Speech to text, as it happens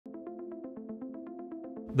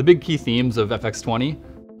The big key themes of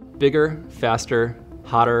FX20: bigger, faster,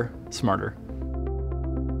 hotter, smarter.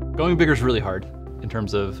 Going bigger is really hard in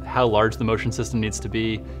terms of how large the motion system needs to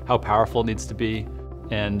be, how powerful it needs to be.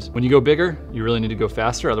 And when you go bigger, you really need to go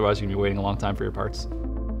faster, otherwise you're gonna be waiting a long time for your parts.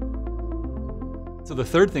 So the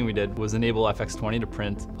third thing we did was enable FX20 to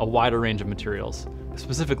print a wider range of materials,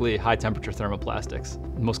 specifically high temperature thermoplastics,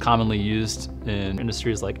 most commonly used in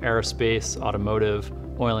industries like aerospace, automotive,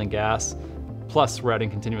 oil and gas. Plus, we're adding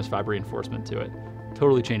continuous fiber reinforcement to it.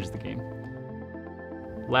 Totally changes the game.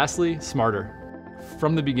 Lastly, smarter.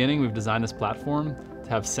 From the beginning, we've designed this platform to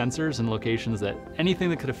have sensors in locations that anything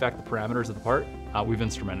that could affect the parameters of the part, we've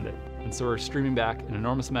instrumented it. And so we're streaming back an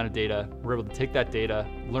enormous amount of data. We're able to take that data,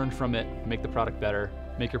 learn from it, make the product better,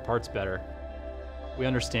 make your parts better. We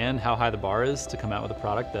understand how high the bar is to come out with a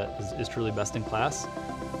product that is truly best in class,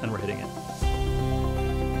 and we're hitting it.